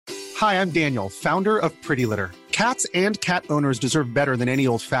Hi, I'm Daniel, founder of Pretty Litter. Cats and cat owners deserve better than any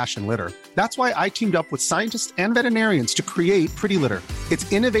old-fashioned litter. That's why I teamed up with scientists and veterinarians to create Pretty Litter.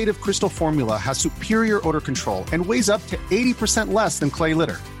 Its innovative crystal formula has superior odor control and weighs up to 80% less than clay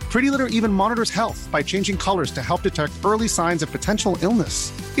litter. Pretty Litter even monitors health by changing colors to help detect early signs of potential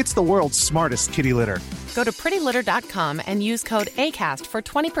illness. It's the world's smartest kitty litter. Go to prettylitter.com and use code ACAST for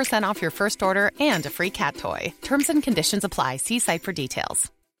 20% off your first order and a free cat toy. Terms and conditions apply. See site for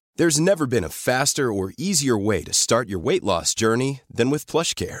details. There's never been a faster or easier way to start your weight loss journey than with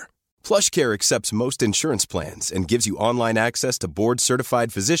PlushCare. PlushCare accepts most insurance plans and gives you online access to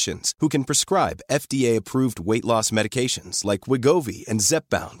board-certified physicians who can prescribe FDA-approved weight loss medications like Wegovy and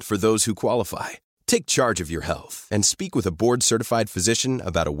Zepbound for those who qualify. Take charge of your health and speak with a board-certified physician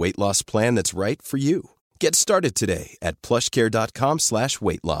about a weight loss plan that's right for you. Get started today at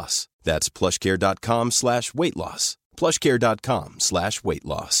plushcare.com/weight loss. That's plushcare.com/weight loss. plushcare.com/weight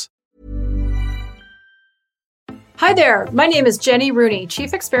loss. Hi there, my name is Jenny Rooney,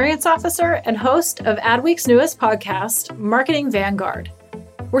 Chief Experience Officer and host of Adweek's newest podcast, Marketing Vanguard.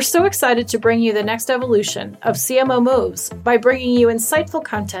 We're so excited to bring you the next evolution of CMO moves by bringing you insightful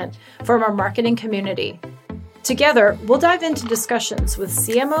content from our marketing community. Together, we'll dive into discussions with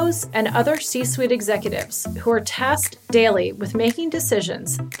CMOs and other C-suite executives who are tasked daily with making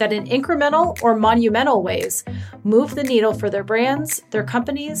decisions that in incremental or monumental ways move the needle for their brands, their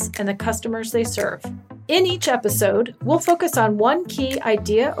companies, and the customers they serve. In each episode, we'll focus on one key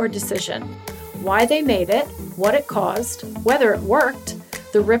idea or decision, why they made it, what it caused, whether it worked,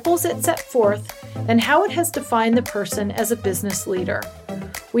 the ripples it set forth, and how it has defined the person as a business leader.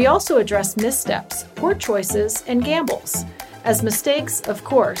 We also address missteps, poor choices, and gambles, as mistakes, of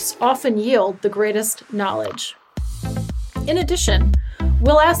course, often yield the greatest knowledge. In addition,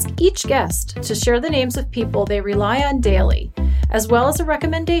 we'll ask each guest to share the names of people they rely on daily, as well as a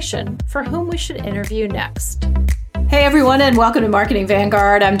recommendation for whom we should interview next. Hey everyone, and welcome to Marketing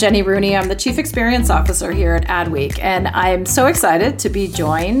Vanguard. I'm Jenny Rooney. I'm the Chief Experience Officer here at Adweek, and I'm so excited to be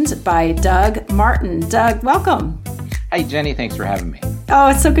joined by Doug Martin. Doug, welcome. Hi, Jenny. Thanks for having me. Oh,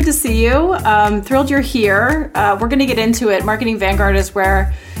 it's so good to see you. Thrilled you're here. We're going to get into it. Marketing Vanguard is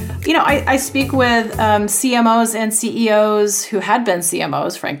where, I speak with CMOs and CEOs who had been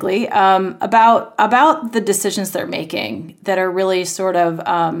CMOs, frankly, about the decisions they're making that are really sort of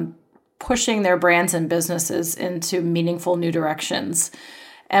pushing their brands and businesses into meaningful new directions.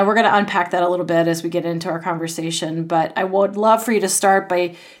 And we're going to unpack that a little bit as we get into our conversation. But I would love for you to start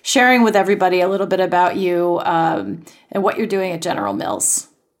by sharing with everybody a little bit about you and what you're doing at General Mills.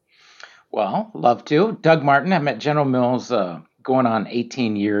 Well, love to. Doug Martin. I'm at General Mills going on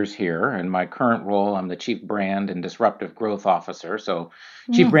 18 years here. In my current role, I'm the Chief Brand and Disruptive Growth Officer. So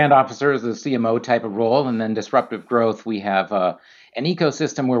Chief Brand Officer is the CMO type of role. And then Disruptive Growth, we have an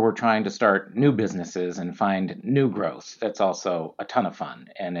ecosystem where we're trying to start new businesses and find new growth. That's also a ton of fun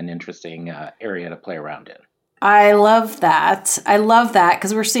and an interesting area to play around in. I love that.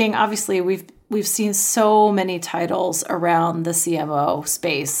 Because we're seeing, obviously, we've seen so many titles around the CMO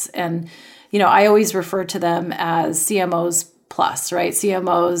space. And, I always refer to them as CMOs plus, right?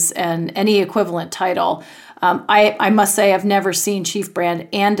 CMOs and any equivalent title. I must say I've never seen Chief Brand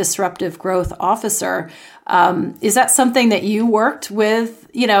and Disruptive Growth Officer. Is that something that you worked with,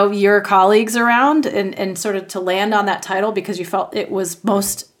 your colleagues around and sort of to land on that title because you felt it was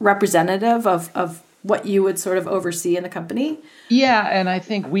most representative of what you would sort of oversee in the company? Yeah, and I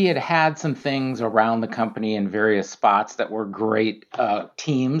think we had some things around the company in various spots that were great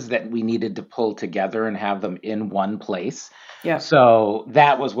teams that we needed to pull together and have them in one place. Yeah. So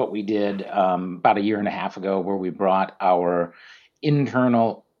that was what we did about a year and a half ago, where we brought our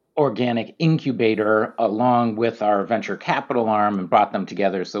internal organic incubator along with our venture capital arm and brought them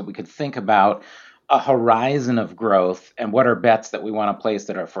together so we could think about a horizon of growth and what are bets that we want to place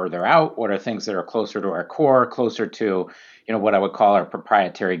that are further out, what are things that are closer to our core, closer to, what I would call our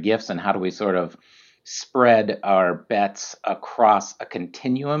proprietary gifts, and how do we sort of spread our bets across a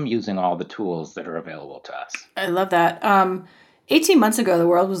continuum using all the tools that are available to us. I love that. 18 months ago, the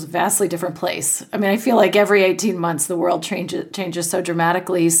world was a vastly different place. I mean, I feel like every 18 months, the world changes so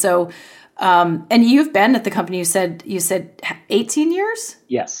dramatically. So, and you've been at the company, you said 18 years?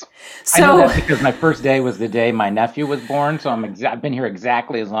 Yes. So, I know that because my first day was the day my nephew was born. So I've been here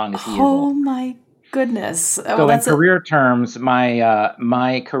exactly as long as he is. Oh my goodness. So in career terms,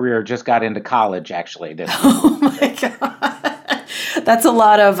 my career just got into college actually this year. Oh my God. That's a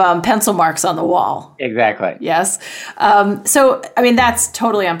lot of pencil marks on the wall. Exactly. Yes. So, I mean, that's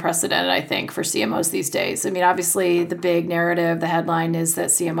totally unprecedented, I think, for CMOs these days. I mean, obviously, the big narrative, the headline is that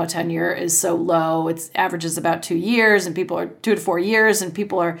CMO tenure is so low. It averages about 2 years, and people are 2 to 4 years, and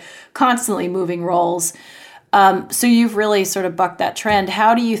people are constantly moving roles. So you've really sort of bucked that trend.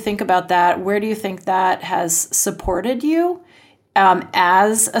 How do you think about that? Where do you think that has supported you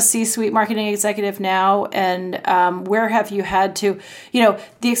as a C-suite marketing executive now? And where have you had to,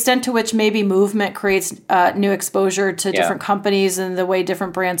 the extent to which maybe movement creates new exposure to different companies and the way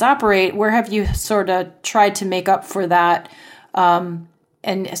different brands operate, where have you sort of tried to make up for that and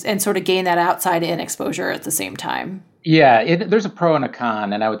sort of gain that outside-in exposure at the same time? Yeah, there's a pro and a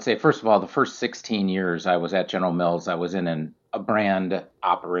con. And I would say, first of all, the first 16 years I was at General Mills, I was in a brand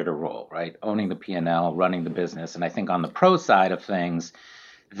operator role, right? Owning the P&L, running the business. And I think on the pro side of things,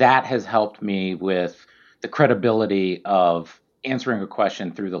 that has helped me with the credibility of answering a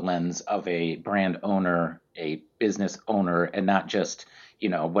question through the lens of a brand owner, a business owner, and not just,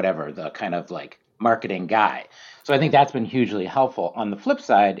 whatever, the kind of like marketing guy. So I think that's been hugely helpful. On the flip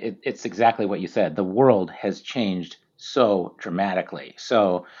side, it's exactly what you said. The world has changed so dramatically.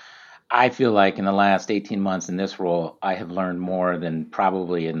 So I feel like in the last 18 months in this role, I have learned more than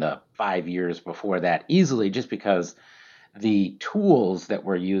probably in the 5 years before that, easily, just because the tools that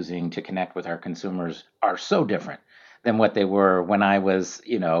we're using to connect with our consumers are so different than what they were when I was,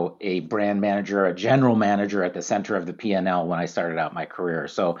 a brand manager, a general manager at the center of the P&L when I started out my career.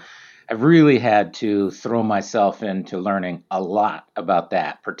 So I've really had to throw myself into learning a lot about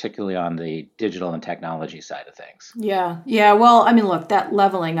that, particularly on the digital and technology side of things. Yeah. Yeah. Well, I mean, look, that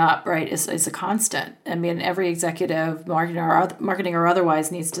leveling up, right, is a constant. I mean, every executive, marketing or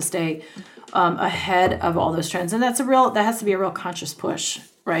otherwise, needs to stay ahead of all those trends. And that has to be a real conscious push,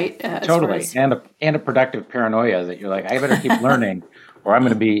 right? Totally. And a productive paranoia that you're like, I better keep learning or I'm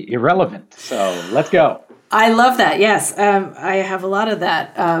going to be irrelevant. So let's go. I love that. Yes. I have a lot of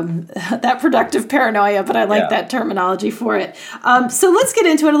that, that productive paranoia, but I like that terminology for it. So let's get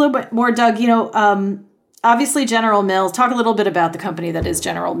into it a little bit more, Doug. Obviously General Mills, talk a little bit about the company that is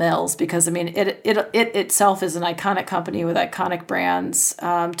General Mills, because I mean, it itself is an iconic company with iconic brands.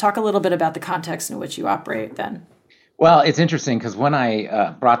 Talk a little bit about the context in which you operate then. Well, it's interesting because when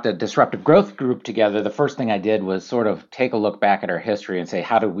I brought the Disruptive Growth Group together, the first thing I did was sort of take a look back at our history and say,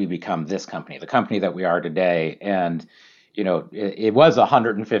 how did we become this company, the company that we are today? And, it was a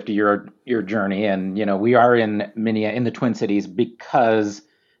 150-year journey. And, we are in the Twin Cities because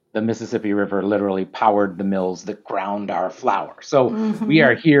the Mississippi River literally powered the mills that ground our flour. So we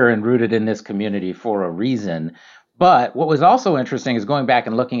are here and rooted in this community for a reason. But what was also interesting is going back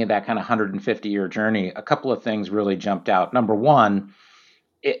and looking at that kind of 150-year journey, a couple of things really jumped out. Number one,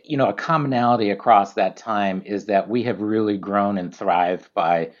 a commonality across that time is that we have really grown and thrived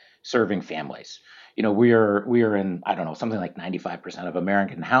by serving families. We are in, I don't know, something like 95% of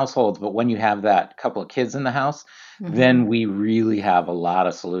American households. But when you have that couple of kids in the house, then we really have a lot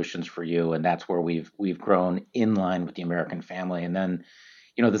of solutions for you. And that's where we've grown in line with the American family. And then,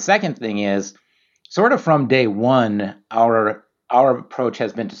 the second thing is, sort of from day one, our approach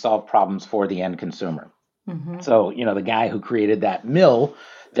has been to solve problems for the end consumer. So, the guy who created that mill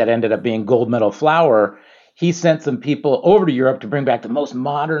that ended up being gold medal flour, he sent some people over to Europe to bring back the most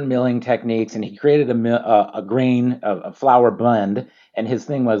modern milling techniques, and he created a flour blend. And his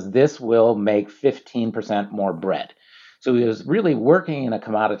thing was, this will make 15% more bread. So he was really working in a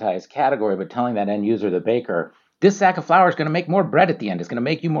commoditized category, but telling that end user, the baker, this sack of flour is going to make more bread at the end. It's going to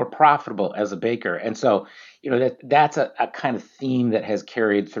make you more profitable as a baker. And so, that's a kind of theme that has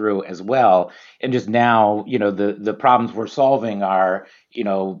carried through as well. And just now, the problems we're solving are,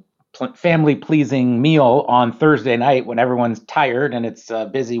 family pleasing meal on Thursday night when everyone's tired and it's a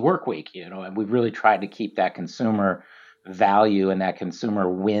busy work week, and we've really tried to keep that consumer value and that consumer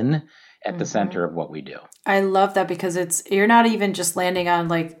win at the center of what we do. I love that, because you're not even just landing on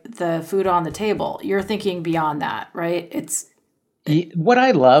like the food on the table. You're thinking beyond that, right? What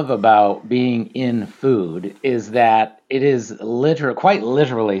I love about being in food is that it is quite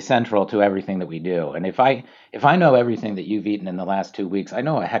literally central to everything that we do. And if I know everything that you've eaten in the last 2 weeks, I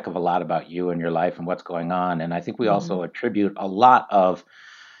know a heck of a lot about you and your life and what's going on. And I think we also attribute a lot of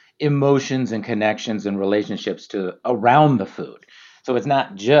emotions and connections and relationships to around the food. So it's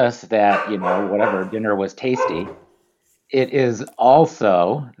not just that, whatever, dinner was tasty. It is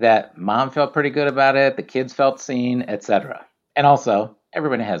also that mom felt pretty good about it, the kids felt seen, etc. And also,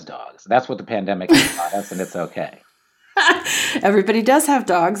 everybody has dogs. That's what the pandemic has taught us, and it's okay. Everybody does have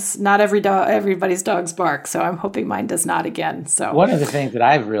dogs. Not everybody's dogs bark. So I'm hoping mine does not again. So one of the things that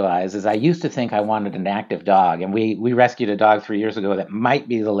I've realized is I used to think I wanted an active dog, and we rescued a dog 3 years ago that might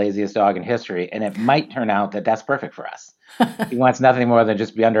be the laziest dog in history, and it might turn out that that's perfect for us. He wants nothing more than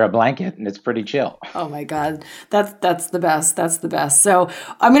just be under a blanket, and it's pretty chill. Oh my God, that's the best. That's the best. So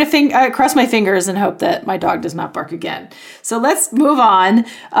I'm gonna cross my fingers and hope that my dog does not bark again. So let's move on.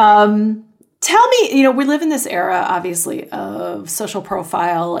 Tell me, we live in this era, obviously, of social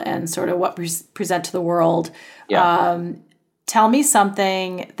profile and sort of what we present to the world. Yeah. Tell me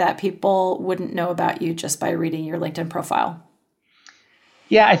something that people wouldn't know about you just by reading your LinkedIn profile.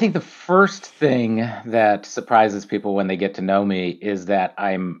 Yeah, I think the first thing that surprises people when they get to know me is that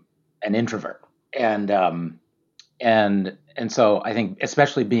I'm an introvert. And so I think,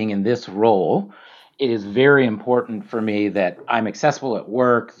 especially being in this role, it is very important for me that I'm accessible at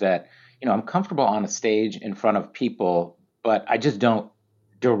work, that I'm comfortable on a stage in front of people, but I just don't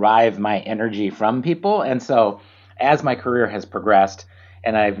derive my energy from people. And so as my career has progressed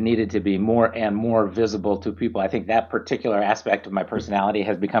and I've needed to be more and more visible to people, I think that particular aspect of my personality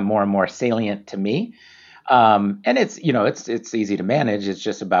has become more and more salient to me. And it's easy to manage. It's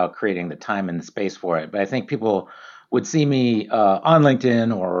just about creating the time and the space for it. But I think people would see me on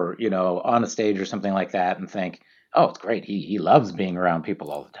LinkedIn or, on a stage or something like that and think, oh, it's great. He loves being around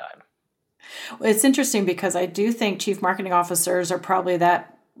people all the time. Well, it's interesting because I do think chief marketing officers are probably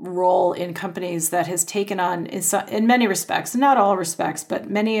that role in companies that has taken on, in many respects, not all respects, but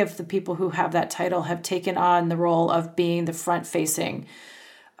many of the people who have that title have taken on the role of being the front-facing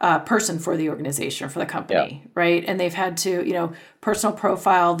person for the organization or for the company, right? And they've had to, personal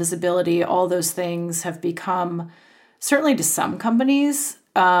profile, visibility, all those things have become, certainly to some companies,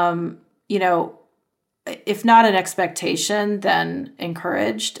 if not an expectation, then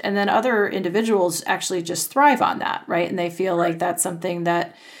encouraged. And then other individuals actually just thrive on that, right? And they feel like that's something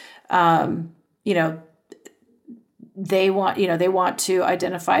that, they want to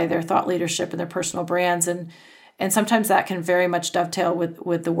identify their thought leadership and their personal brands. And sometimes that can very much dovetail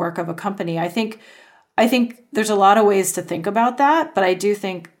with the work of a company. I think there's a lot of ways to think about that, but I do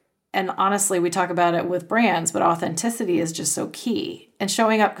think, and honestly, we talk about it with brands, but authenticity is just so key. And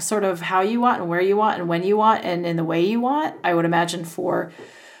showing up sort of how you want and where you want and when you want and in the way you want, I would imagine for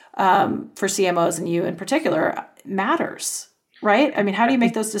CMOs and you in particular, matters, right? I mean, how do you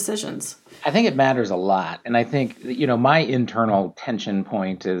make those decisions? I think it matters a lot. And I think, my internal tension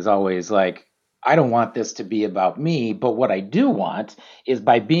point is always like, I don't want this to be about me, but what I do want is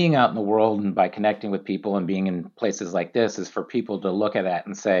by being out in the world and by connecting with people and being in places like this is for people to look at that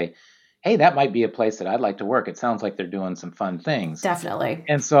and say, hey, that might be a place that I'd like to work. It sounds like they're doing some fun things. Definitely.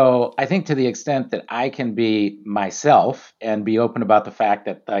 And so I think to the extent that I can be myself and be open about the fact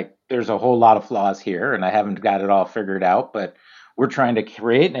that there's a whole lot of flaws here and I haven't got it all figured out, but we're trying to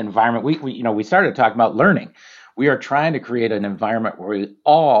create an environment. We started talking about learning. We are trying to create an environment where we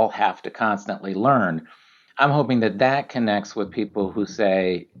all have to constantly learn. I'm hoping that connects with people who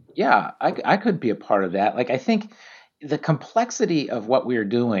say, yeah, I could be a part of that. I think the complexity of what we're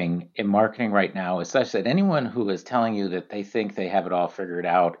doing in marketing right now is such that anyone who is telling you that they think they have it all figured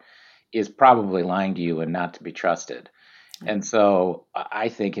out is probably lying to you and not to be trusted. And so I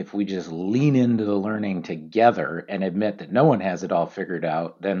think if we just lean into the learning together and admit that no one has it all figured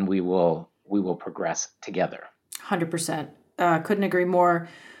out, then we will progress together. 100%. Couldn't agree more.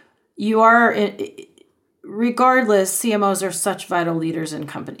 You are, regardless, CMOs are such vital leaders in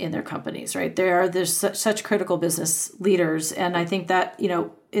their companies, right? There's such critical business leaders. And I think that,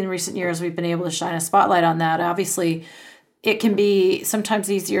 in recent years, we've been able to shine a spotlight on that. Obviously, it can be sometimes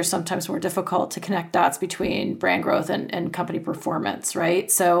easier, sometimes more difficult to connect dots between brand growth and company performance,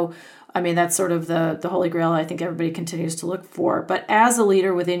 right? So, that's sort of the holy grail I think everybody continues to look for. But as a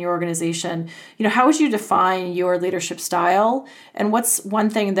leader within your organization, how would you define your leadership style? And what's one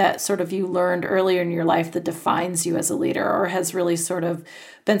thing that sort of you learned earlier in your life that defines you as a leader or has really sort of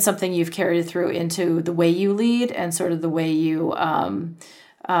been something you've carried through into the way you lead and sort of the way you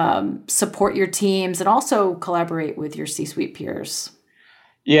support your teams and also collaborate with your C-suite peers?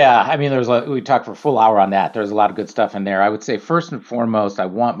 Yeah, we talked for a full hour on that. There's a lot of good stuff in there. I would say first and foremost, I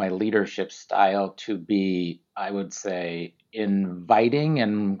want my leadership style to be, I would say, inviting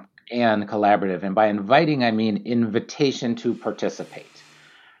and collaborative. And by inviting, I mean invitation to participate,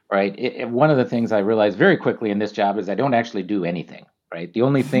 right? One of the things I realized very quickly in this job is I don't actually do anything, right? The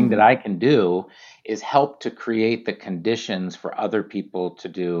only thing that I can do is help to create the conditions for other people to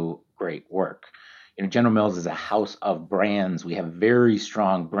do great work. General Mills is a house of brands. We have very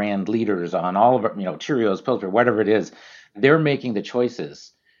strong brand leaders on all of our, Cheerios, Pillsbury, whatever it is. They're making the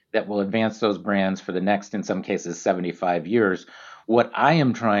choices that will advance those brands for the next, in some cases, 75 years. What I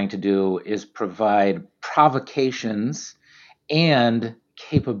am trying to do is provide provocations and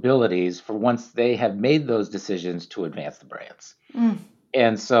capabilities for once they have made those decisions to advance the brands.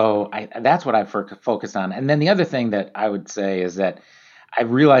 And so that's what I focused on. And then the other thing that I would say is that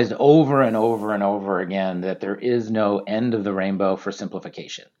I've realized over and over and over again that there is no end of the rainbow for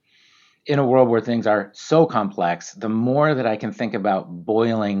simplification. In a world where things are so complex, the more that I can think about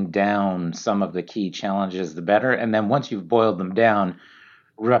boiling down some of the key challenges, the better. And then once you've boiled them down,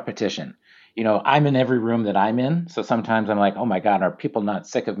 repetition. I'm in every room that I'm in. So sometimes I'm like, oh my God, are people not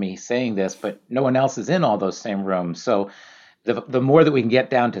sick of me saying this? But no one else is in all those same rooms. So the more that we can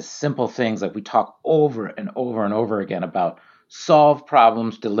get down to simple things, like we talk over and over and over again about solve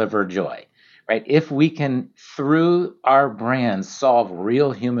problems, deliver joy, right? If we can, through our brands, solve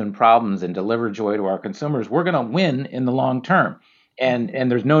real human problems and deliver joy to our consumers, we're going to win in the long term. And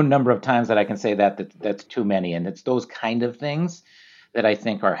there's no number of times that I can say that's too many. And it's those kind of things that I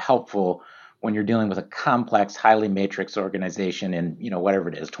think are helpful when you're dealing with a complex, highly matrix organization in, whatever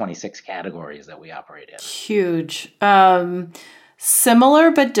it is, 26 categories that we operate in. Huge.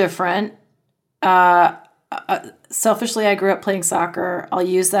 Similar but different. Selfishly, I grew up playing soccer. I'll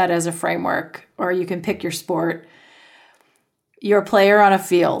use that as a framework, or you can pick your sport. You're a player on a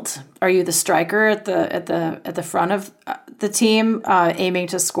field. Are you the striker at the front of the team, aiming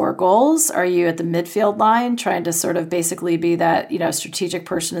to score goals? Are you at the midfield line, trying to sort of basically be that strategic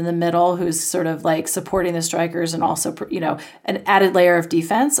person in the middle who's sort of like supporting the strikers and also an added layer of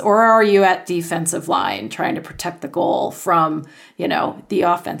defense? Or are you at defensive line, trying to protect the goal from the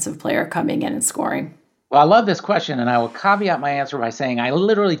offensive player coming in and scoring? Well, I love this question, and I will caveat my answer by saying I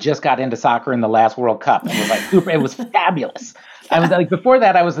literally just got into soccer in the last World Cup, and it was fabulous. I was like, before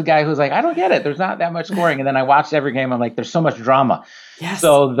that, I was the guy who was like, I don't get it. There's not that much scoring. And then I watched every game. I'm like, there's so much drama. Yes.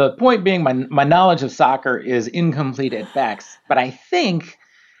 So the point being, my knowledge of soccer is incomplete at best. But I think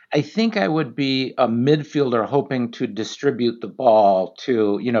I would be a midfielder hoping to distribute the ball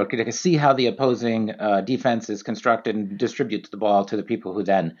to, to see how the opposing defense is constructed and distribute the ball to the people who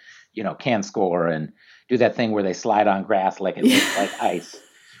then, can score and do that thing where they slide on grass like it looks like ice,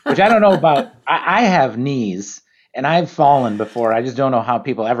 which I don't know about. I have knees and I've fallen before. I just don't know how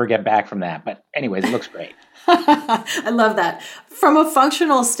people ever get back from that. But anyways, it looks great. I love that. From a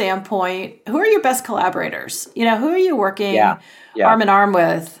functional standpoint, who are your best collaborators? Who are you working arm in arm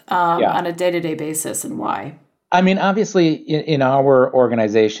with on a day-to-day basis, and why? I mean, obviously, in our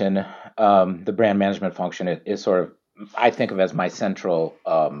organization, the brand management function is sort of, I think of as my central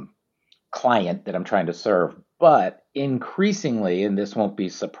client that I'm trying to serve. But increasingly, and this won't be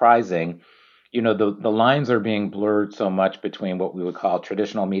surprising, the lines are being blurred so much between what we would call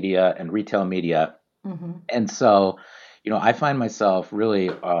traditional media and retail media. Mm-hmm. And so, I find myself really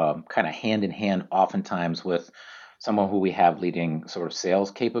kind of hand in hand oftentimes with someone who we have leading sort of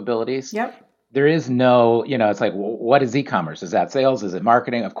sales capabilities. Yep. There is no, it's like, what is e-commerce? Is that sales? Is it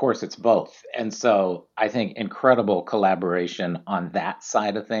marketing? Of course, it's both. And so I think incredible collaboration on that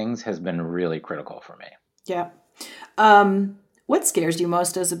side of things has been really critical for me. Yeah. What scares you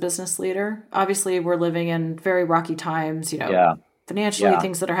most as a business leader? Obviously, we're living in very rocky times, financially,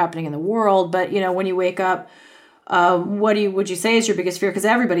 things that are happening in the world. But, when you wake up, what would you say is your biggest fear? Because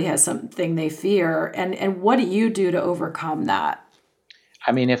everybody has something they fear. And what do you do to overcome that?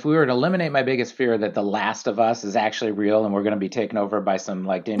 I mean, if we were to eliminate my biggest fear that The Last of Us is actually real and we're going to be taken over by some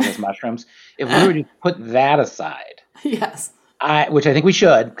dangerous mushrooms, if we were to put that aside, yes, which I think we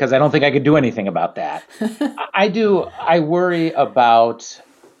should, because I don't think I could do anything about that. I worry about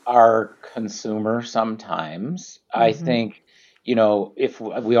our consumer sometimes. Mm-hmm. I think, if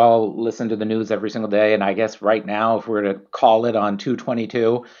we all listen to the news every single day, and I guess right now, if we were to call it on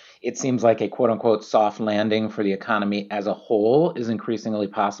 2/22, it seems like a quote unquote soft landing for the economy as a whole is increasingly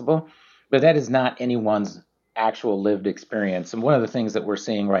possible, but that is not anyone's actual lived experience. And one of the things that we're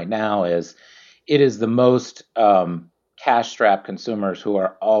seeing right now is it is the most cash-strapped consumers who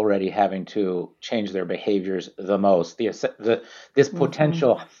are already having to change their behaviors the most. This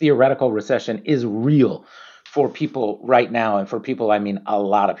potential theoretical recession is real for people right now. And for people, I mean a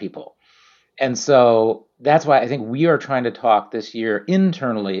lot of people. And so that's why I think we are trying to talk this year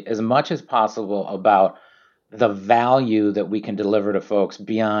internally as much as possible about the value that we can deliver to folks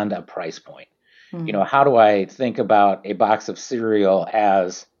beyond a price point. Mm-hmm. How do I think about a box of cereal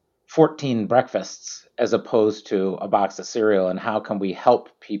as 14 breakfasts as opposed to a box of cereal? And how can we help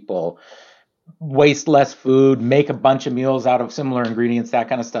people waste less food, make a bunch of meals out of similar ingredients, that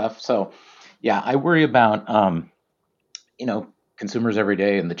kind of stuff? So, I worry about, consumers every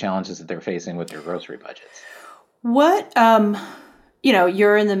day and the challenges that they're facing with their grocery budgets. What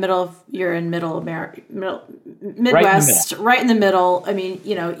you're in middle America, Midwest, right in the middle. I mean,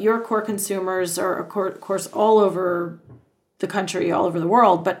 your core consumers are, of course, all over the country, all over the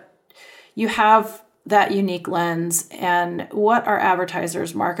world, but you have that unique lens. And what are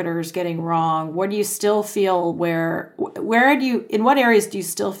advertisers, marketers getting wrong? What do you still feel in what areas do you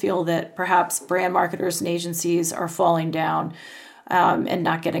still feel that perhaps brand marketers and agencies are falling down and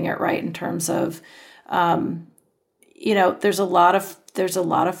not getting it right in terms of, there's a lot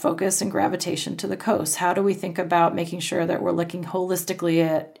of focus and gravitation to the coast. How do we think about making sure that we're looking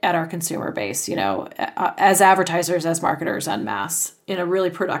holistically at our consumer base, as advertisers, as marketers en masse, in a really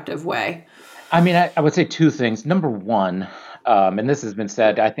productive way? I mean, I would say two things. Number one, and this has been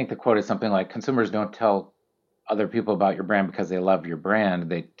said, I think the quote is something like, consumers don't tell other people about your brand because they love your brand.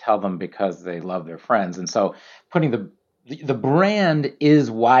 They tell them because they love their friends. And so putting the brand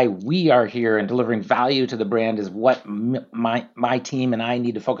is why we are here, and delivering value to the brand is what my team and I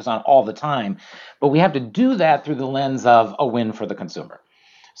need to focus on all the time. But we have to do that through the lens of a win for the consumer.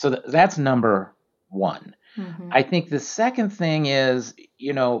 So that's number one. Mm-hmm. I think the second thing is,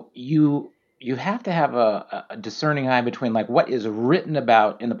 you have to have a discerning eye between like what is written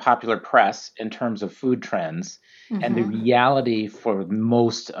about in the popular press in terms of food trends mm-hmm. and the reality for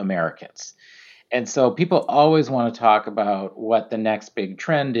most Americans. And so people always want to talk about what the next big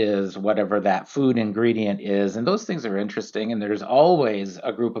trend is, whatever that food ingredient is. And those things are interesting. And there's always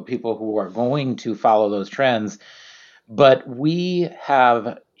a group of people who are going to follow those trends. But we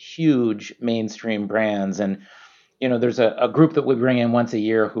have huge mainstream brands. And there's a group that we bring in once a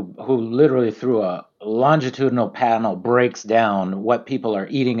year who literally through a longitudinal panel breaks down what people are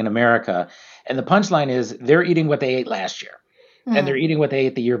eating in America. And the punchline is they're eating what they ate last year. Mm. And they're eating what they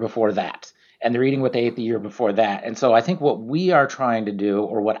ate the year before that. And they're eating what they ate the year before that. And so I think what we are trying to do,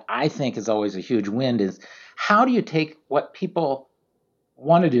 or what I think is always a huge win, is how do you take what people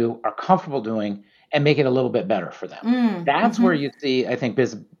want to do, are comfortable doing, and make it a little bit better for them? That's mm-hmm. where you see, I think,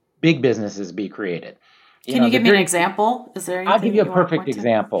 big businesses be created. Can you give me an example? Is there anything? I'll give you a perfect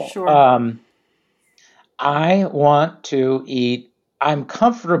example. Sure. I'm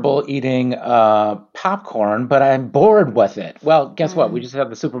comfortable eating popcorn, but I'm bored with it. Well, guess what? We just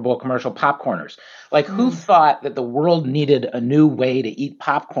had the Super Bowl commercial, popcorners. Like, who thought that the world needed a new way to eat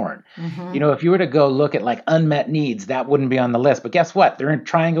popcorn? Mm-hmm. If you were to go look at like unmet needs, that wouldn't be on the list. But guess what? They're in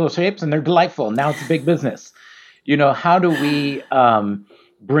triangle shapes and they're delightful. Now it's a big business. How do we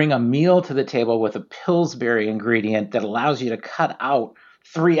bring a meal to the table with a Pillsbury ingredient that allows you to cut out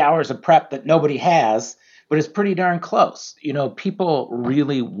 3 hours of prep that nobody has, but it's pretty darn close? People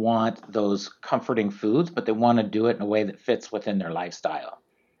really want those comforting foods, but they want to do it in a way that fits within their lifestyle.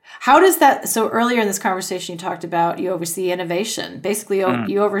 How does that, so earlier in this conversation, you talked about you oversee innovation. Basically,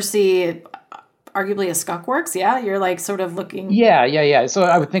 you oversee arguably a Skunk Works, yeah? You're like sort of looking... Yeah. So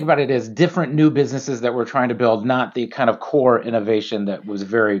I would think about it as different new businesses that we're trying to build, not the kind of core innovation that was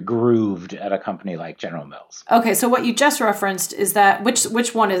very grooved at a company like General Mills. Okay, so what you just referenced is that, which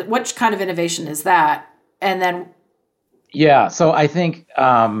kind of innovation is that? And then... Yeah, so I think,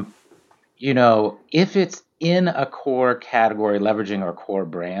 if it's in a core category, leveraging our core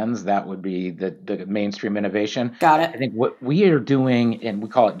brands, that would be the mainstream innovation. Got it. I think what we are doing, and we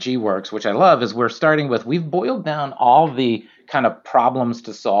call it G-Works, which I love, is we're starting with, we've boiled down all the kind of problems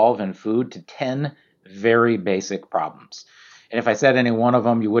to solve in food to 10 very basic problems. And if I said any one of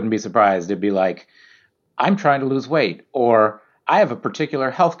them, you wouldn't be surprised. It'd be like, I'm trying to lose weight, or I have a particular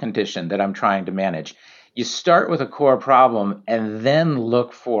health condition that I'm trying to manage. You start with a core problem and then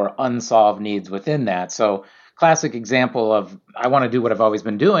look for unsolved needs within that. So classic example of, I want to do what I've always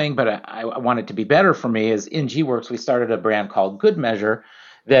been doing, but I want it to be better for me, is in G-Works, we started a brand called Good Measure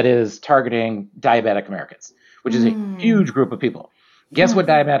that is targeting diabetic Americans, which is a huge group of people. Guess what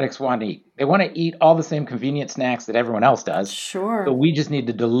diabetics want to eat? They want to eat all the same convenient snacks that everyone else does. Sure. But we just need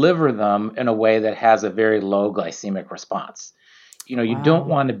to deliver them in a way that has a very low glycemic response. You don't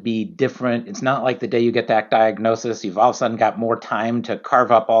want to be different. It's not like the day you get that diagnosis, you've all of a sudden got more time to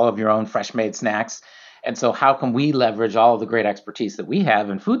carve up all of your own fresh made snacks. And so how can we leverage all of the great expertise that we have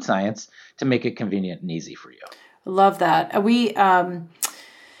in food science to make it convenient and easy for you? Love that. We,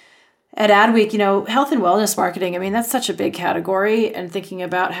 at Adweek, health and wellness marketing, I mean, that's such a big category, and thinking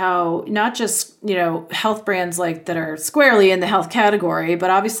about how not just, health brands like that are squarely in the health category, but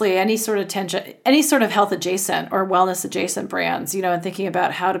obviously any sort of health adjacent or wellness adjacent brands, and thinking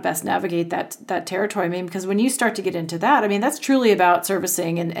about how to best navigate that territory. I mean, because when you start to get into that, I mean, that's truly about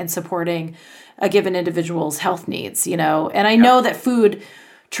servicing and supporting a given individual's health needs, and I know that food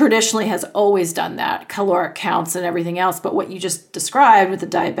traditionally has always done that, caloric counts and everything else. But what you just described with the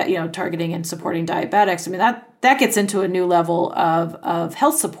diabetic, targeting and supporting diabetics, I mean, that gets into a new level of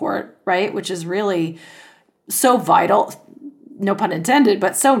health support, right? Which is really so vital, no pun intended,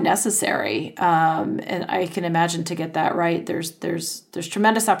 but so necessary. And I can imagine to get that right, there's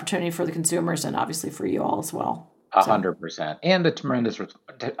tremendous opportunity for the consumers and obviously for you all as well. 100%, and a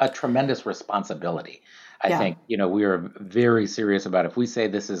tremendous responsibility. I think, we are very serious about if we say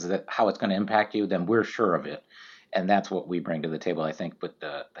this is how it's going to impact you, then we're sure of it. And that's what we bring to the table, I think, with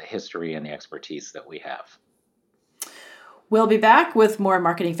the history and the expertise that we have. We'll be back with more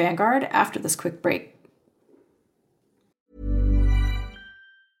Marketing Vanguard after this quick break.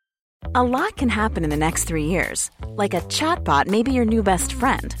 A lot can happen in the next 3 years. Like a chatbot may be your new best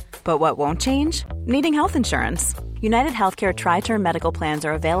friend. But what won't change? Needing health insurance. United Healthcare Tri-Term Medical Plans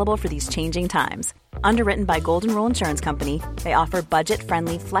are available for these changing times. Underwritten by Golden Rule Insurance Company, they offer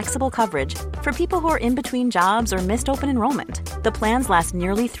budget-friendly, flexible coverage for people who are in between jobs or missed open enrollment. The plans last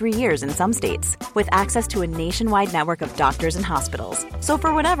nearly 3 years in some states, with access to a nationwide network of doctors and hospitals. So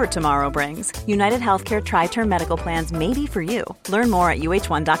for whatever tomorrow brings, United Healthcare Tri-Term Medical Plans may be for you. Learn more at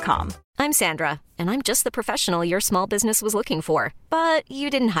uh1.com. I'm Sandra, and I'm just the professional your small business was looking for. But you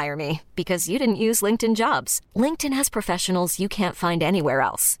didn't hire me because you didn't use LinkedIn Jobs. LinkedIn has professionals you can't find anywhere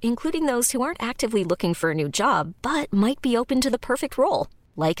else, including those who aren't actively looking for a new job, but might be open to the perfect role,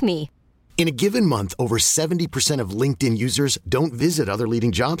 like me. In a given month, over 70% of LinkedIn users don't visit other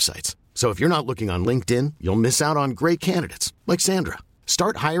leading job sites. So if you're not looking on LinkedIn, you'll miss out on great candidates like Sandra.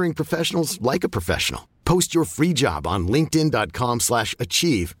 Start hiring professionals like a professional. Post your free job on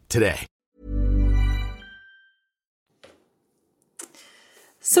linkedin.com/achieve today.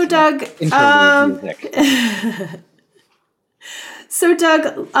 So Doug, now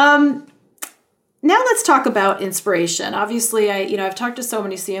let's talk about inspiration. Obviously, I've talked to so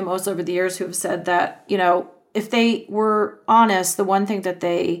many CMOs over the years who have said that, if they were honest, the one thing that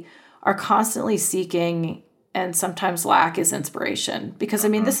they are constantly seeking and sometimes lack is inspiration. Because,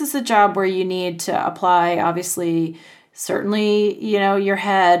 this is a job where you need to apply, obviously, certainly, your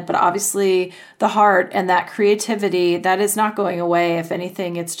head, but obviously the heart and that creativity, that is not going away. If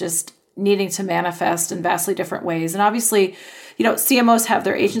anything, it's just needing to manifest in vastly different ways. And obviously, CMOs have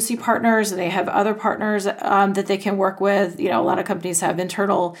their agency partners and they have other partners that they can work with. A lot of companies have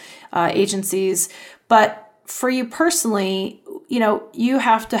internal agencies. But for you personally, you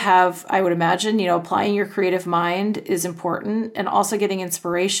have to have, I would imagine, applying your creative mind is important, and also getting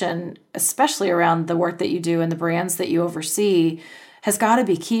inspiration, especially around the work that you do and the brands that you oversee, has got to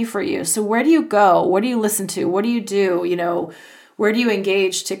be key for you. So where do you go? What do you listen to? What do you do? Where do you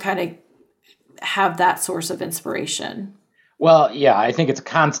engage to kind of have that source of inspiration? Well, yeah, I think it's a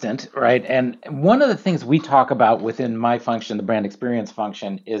constant, right? And one of the things we talk about within my function, the brand experience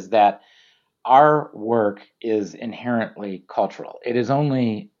function, is that our work is inherently cultural. It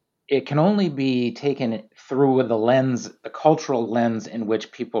can only be taken through the cultural lens in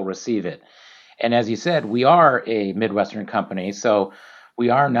which people receive it. And as you said, we are a Midwestern company, so we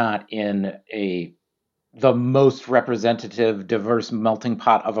are not in the most representative, diverse melting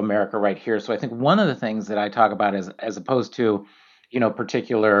pot of America right here. So I think one of the things that I talk about is, as opposed to,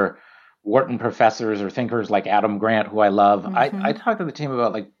 particular Wharton professors or thinkers like Adam Grant, who I love, I talk to the team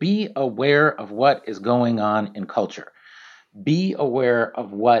about be aware of what is going on in culture. Be aware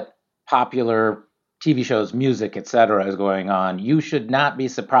of what popular TV shows, music, etc. is going on. You should not be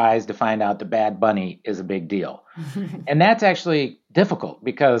surprised to find out the Bad Bunny is a big deal. And that's actually difficult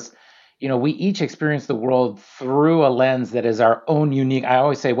because, we each experience the world through a lens that is our own unique. I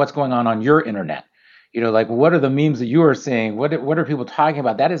always say, what's going on your internet? What are the memes that you are seeing? What are people talking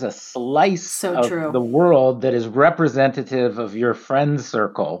about? That is a slice of the world that is representative of your friend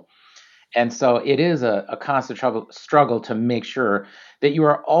circle. And so it is a constant struggle to make sure that you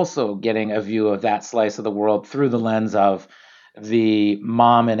are also getting a view of that slice of the world through the lens of the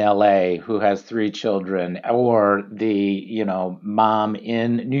mom in LA who has 3 children, or the, mom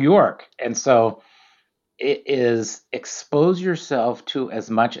in New York. And so it is expose yourself to as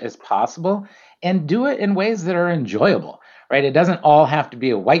much as possible and do it in ways that are enjoyable, right? It doesn't all have to be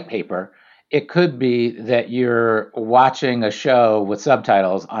a white paper. It could be that you're watching a show with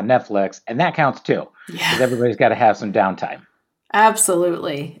subtitles on Netflix, and that counts too, because everybody's got to have some downtime.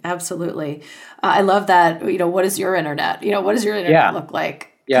 Absolutely. Absolutely. I love that. What is your internet? What does your internet look like?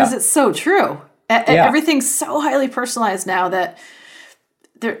 Because it's so true. Everything's so highly personalized now that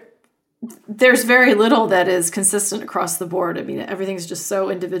there's very little that is consistent across the board. Everything's just so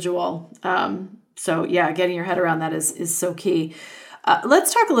individual. Getting your head around that is so key.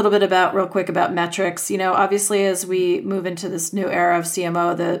 Let's talk a little bit real quick about metrics. Obviously, as we move into this new era of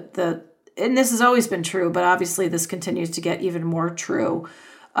CMO, and this has always been true, but obviously this continues to get even more true.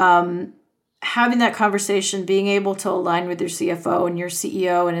 having that conversation, being able to align with your CFO and your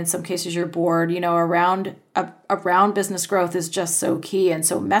CEO, and in some cases your board, around business growth is just so key. And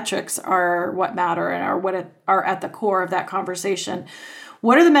so metrics are what matter and are at the core of that conversation.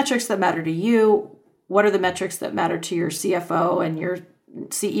 What are the metrics that matter to you? What are the metrics that matter to your CFO and your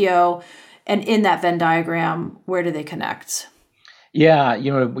CEO? And in that Venn diagram, where do they connect? Yeah,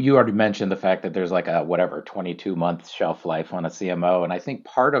 you already mentioned the fact that there's like a 22-month shelf life on a CMO. And I think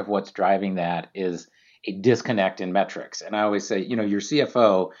part of what's driving that is a disconnect in metrics. And I always say, your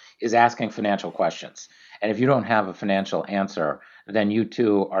CFO is asking financial questions. And if you don't have a financial answer, then you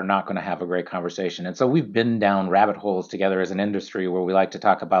two are not going to have a great conversation. And so we've been down rabbit holes together as an industry where we like to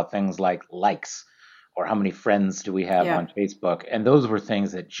talk about things like likes or how many friends do we have on Facebook. And those were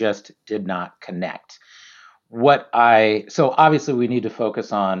things that just did not connect. So obviously we need to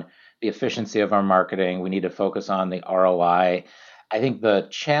focus on the efficiency of our marketing. We need to focus on the ROI. I think the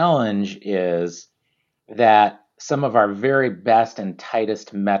challenge is that some of our very best and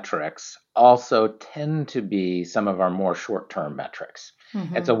tightest metrics also tend to be some of our more short-term metrics.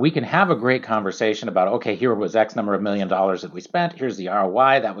 Mm-hmm. And so we can have a great conversation about, okay, here was X number of $1 million that we spent. Here's the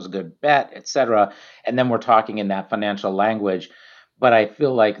ROI. That was a good bet, et cetera. And then we're talking in that financial language. But I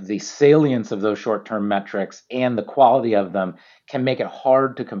feel like the salience of those short-term metrics and the quality of them can make it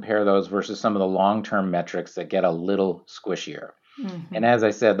hard to compare those versus some of the long-term metrics that get a little squishier. Mm-hmm. And as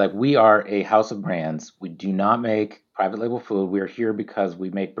I said, we are a house of brands. We do not make private label food. We're here because we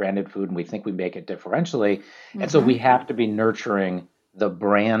make branded food and we think we make it differentially. Mm-hmm. And so we have to be nurturing the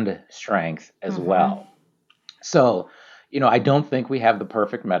brand strength as well. So, I don't think we have the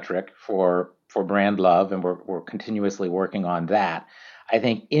perfect metric for brand love, and we're continuously working on that. I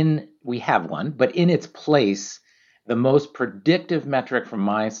think we have one, but in its place, the most predictive metric from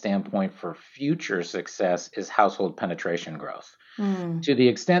my standpoint for future success is household penetration growth. To the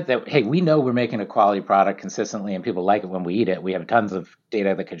extent that, hey, we know we're making a quality product consistently and people like it when we eat it. We have tons of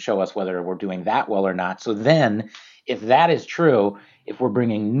data that can show us whether we're doing that well or not. So then if that is true, if we're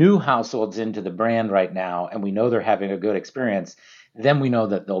bringing new households into the brand right now and we know they're having a good experience, then we know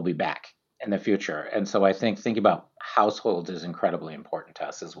that they'll be back in the future. And so I think thinking about households is incredibly important to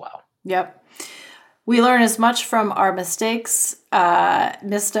us as well. Yep. We learn as much from our mistakes,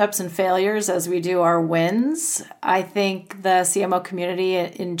 missteps, and failures as we do our wins. I think the CMO community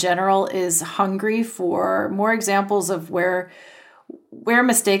in general is hungry for more examples of where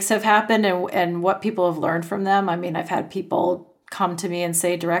mistakes have happened and what people have learned from them. I mean, I've had people come to me and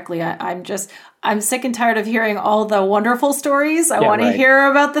say directly, I'm sick and tired of hearing all the wonderful stories. I want to hear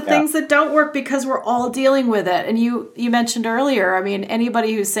about the things that don't work because we're all dealing with it. And you mentioned earlier, I mean,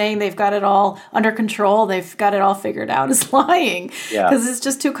 anybody who's saying they've got it all under control, they've got it all figured out is lying because it's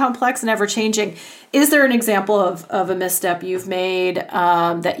just too complex and ever changing. Is there an example of a misstep you've made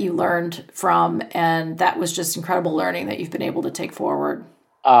that you learned from and that was just incredible learning that you've been able to take forward?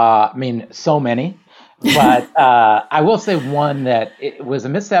 So many. But I will say one that it was a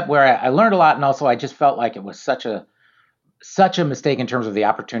misstep where I learned a lot, and also I just felt like it was such a mistake in terms of the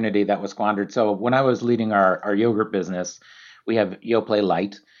opportunity that was squandered. So when I was leading our yogurt business, we have Yoplait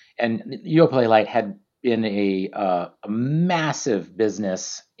Light, and Yoplait Light had been a massive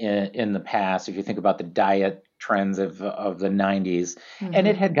business in the past. If you think about the diet trends of the 90s, and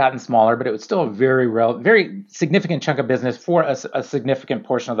it had gotten smaller, but it was still a very significant chunk of business for a significant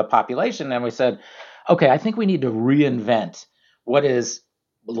portion of the population. And we said, okay, I think we need to reinvent what is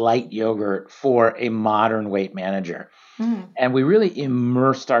light yogurt for a modern weight manager. And we really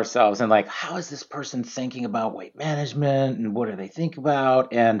immersed ourselves in how is this person thinking about weight management and what do they think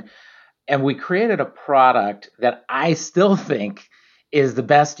about? And we created a product that I still think is the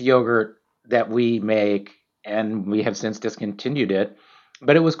best yogurt that we make, and we have since discontinued it,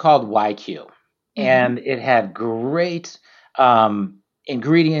 but it was called YQ. And it had great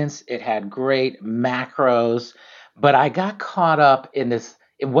ingredients, it had great macros, but I got caught up in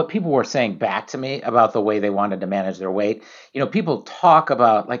what people were saying back to me about the way they wanted to manage their weight. People talk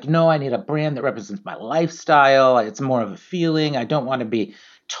about no, I need a brand that represents my lifestyle. It's more of a feeling. I don't want to be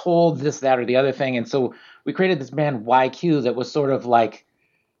told this, that, or the other thing. And so we created this brand YQ that was sort of like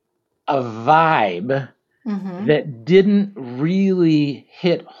a vibe that didn't really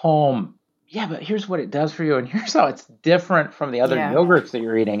hit home. Yeah, but here's what it does for you, and here's how it's different from the other yogurts that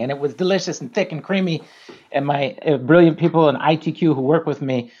you're eating. And it was delicious and thick and creamy. And my brilliant people in ITQ who work with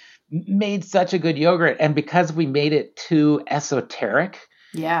me made such a good yogurt. And because we made it too esoteric,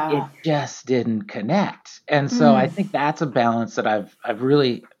 it just didn't connect. And so I think that's a balance that I've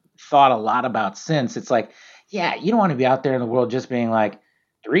really thought a lot about since. It's you don't want to be out there in the world just being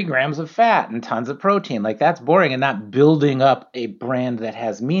 3 grams of fat and tons of protein. Like, that's boring and not building up a brand that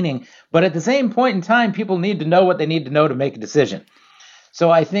has meaning. But at the same point in time, people need to know what they need to know to make a decision. So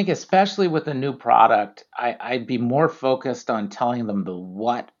I think especially with a new product, I'd be more focused on telling them the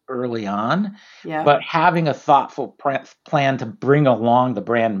what early on, but having a thoughtful plan to bring along the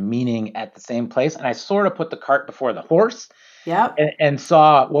brand meaning at the same place. And I sort of put the cart before the horse. And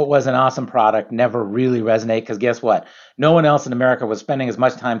saw what was an awesome product never really resonate, because guess what? No one else in America was spending as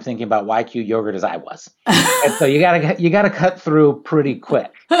much time thinking about YQ yogurt as I was. And so you gotta cut through pretty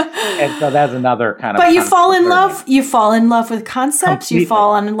quick. And so that's another kind of. But you fall in love. You fall in love with concepts. Completely. You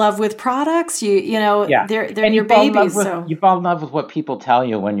fall in love with products. They're your babies. You fall in love with what people tell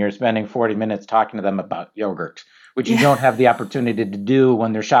you when you're spending 40 minutes talking to them about yogurt, which you don't have the opportunity to do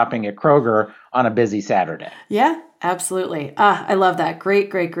when they're shopping at Kroger on a busy Saturday. Yeah. Absolutely. I love that.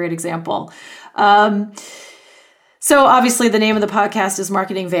 Great example. So obviously the name of the podcast is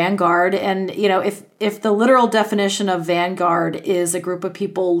Marketing Vanguard. And, if the literal definition of Vanguard is a group of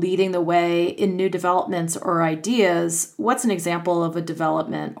people leading the way in new developments or ideas, what's an example of a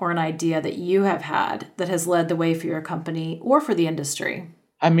development or an idea that you have had that has led the way for your company or for the industry?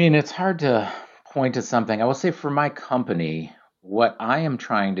 I mean, it's hard to point to something. I will say for my company, what I am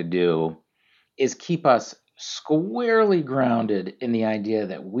trying to do is keep us squarely grounded in the idea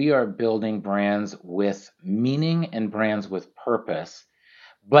that we are building brands with meaning and brands with purpose,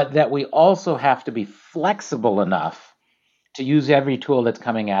 but that we also have to be flexible enough to use every tool that's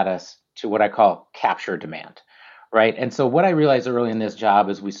coming at us to what I call capture demand, right? And so what I realized early in this job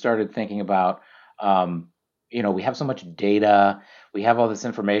is we started thinking about, we have so much data, we have all this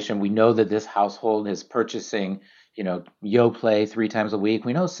information, we know that this household is purchasing YoPlay 3 times a week.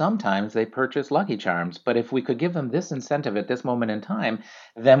 We know sometimes they purchase Lucky Charms, but if we could give them this incentive at this moment in time,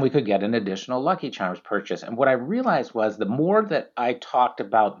 then we could get an additional Lucky Charms purchase. And what I realized was the more that I talked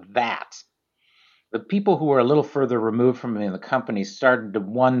about that, the people who were a little further removed from me in the company started to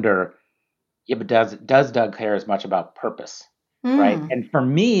wonder, but does Doug care as much about purpose, right? And for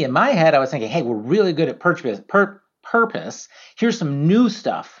me, in my head, I was thinking, hey, we're really good at purpose. Here's some new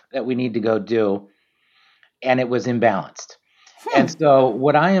stuff that we need to go do. And it was imbalanced. And so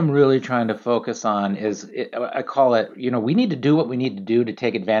what I am really trying to focus on is, I call it, we need to do what we need to do to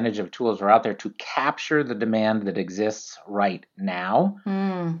take advantage of tools that are out there to capture the demand that exists right now,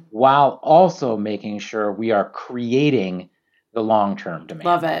 while also making sure we are creating the long-term demand.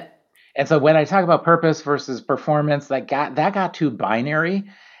 Love it. And so when I talk about purpose versus performance, that got too binary.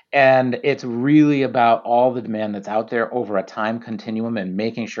 And it's really about all the demand that's out there over a time continuum and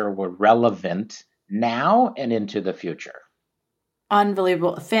making sure we're relevant now and into the future.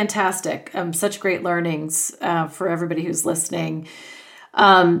 Unbelievable. Fantastic. Such great learnings for everybody who's listening.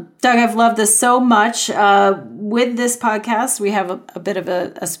 Doug, I've loved this so much. With this podcast, we have a bit of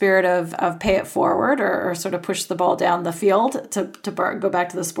a spirit of pay it forward or sort of push the ball down the field to go back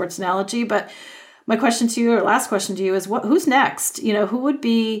to the sports analogy. But my question to you, or last question to you, is who's next? Who would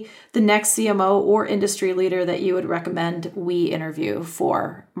be the next CMO or industry leader that you would recommend we interview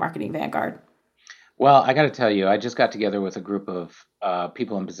for Marketing Vanguard? Well, I got to tell you, I just got together with a group of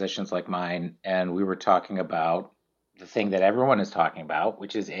people in positions like mine, and we were talking about the thing that everyone is talking about,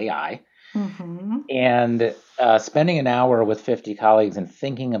 which is AI. And spending an hour with 50 colleagues and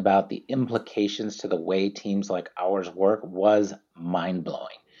thinking about the implications to the way teams like ours work was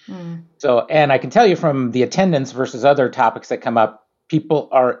mind-blowing. So, and I can tell you from the attendance versus other topics that come up, people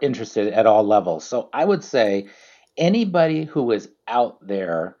are interested at all levels. So I would say anybody who is out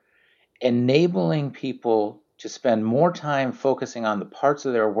there enabling people to spend more time focusing on the parts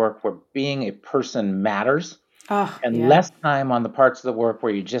of their work where being a person matters, less time on the parts of the work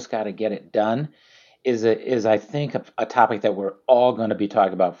where you just got to get it done is I think a topic that we're all going to be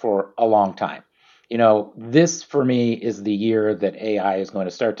talking about for a long time. This for me is the year that AI is going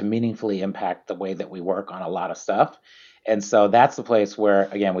to start to meaningfully impact the way that we work on a lot of stuff. And so that's the place where,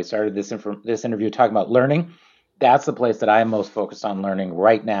 again, we started this interview talking about learning. That's the place that I'm most focused on learning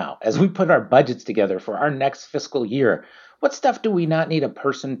right now. As we put our budgets together for our next fiscal year, what stuff do we not need a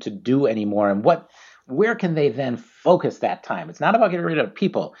person to do anymore? And where can they then focus that time? It's not about getting rid of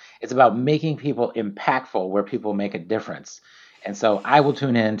people. It's about making people impactful where people make a difference. And so I will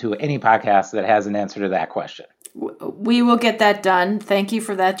tune in to any podcast that has an answer to that question. We will get that done. Thank you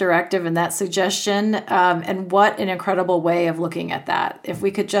for that directive and that suggestion. And what an incredible way of looking at that. If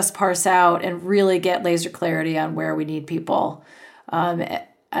we could just parse out and really get laser clarity on where we need people.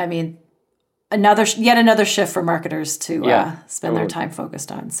 Yet another shift for marketers to spend their time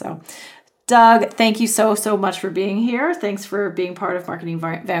focused on. So, Doug, thank you so much for being here. Thanks for being part of Marketing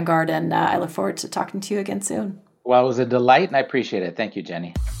Vanguard. And I look forward to talking to you again soon. Well, it was a delight, and I appreciate it. Thank you,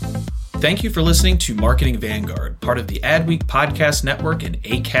 Jenny. Thank you for listening to Marketing Vanguard, part of the Adweek Podcast Network and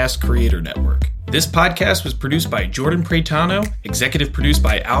Acast Creator Network. This podcast was produced by Jordan Pretano, executive produced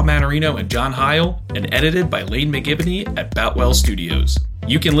by Al Manarino and John Heil, and edited by Lane McGibney at Boutwell Studios.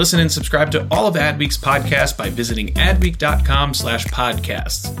 You can listen and subscribe to all of Adweek's podcasts by visiting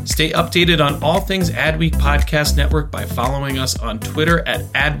adweek.com/podcasts. Stay updated on all things Adweek Podcast Network by following us on Twitter at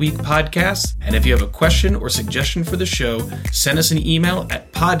Adweek Podcasts. And if you have a question or suggestion for the show, send us an email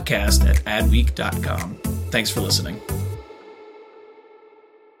at podcast@adweek.com. Thanks for listening.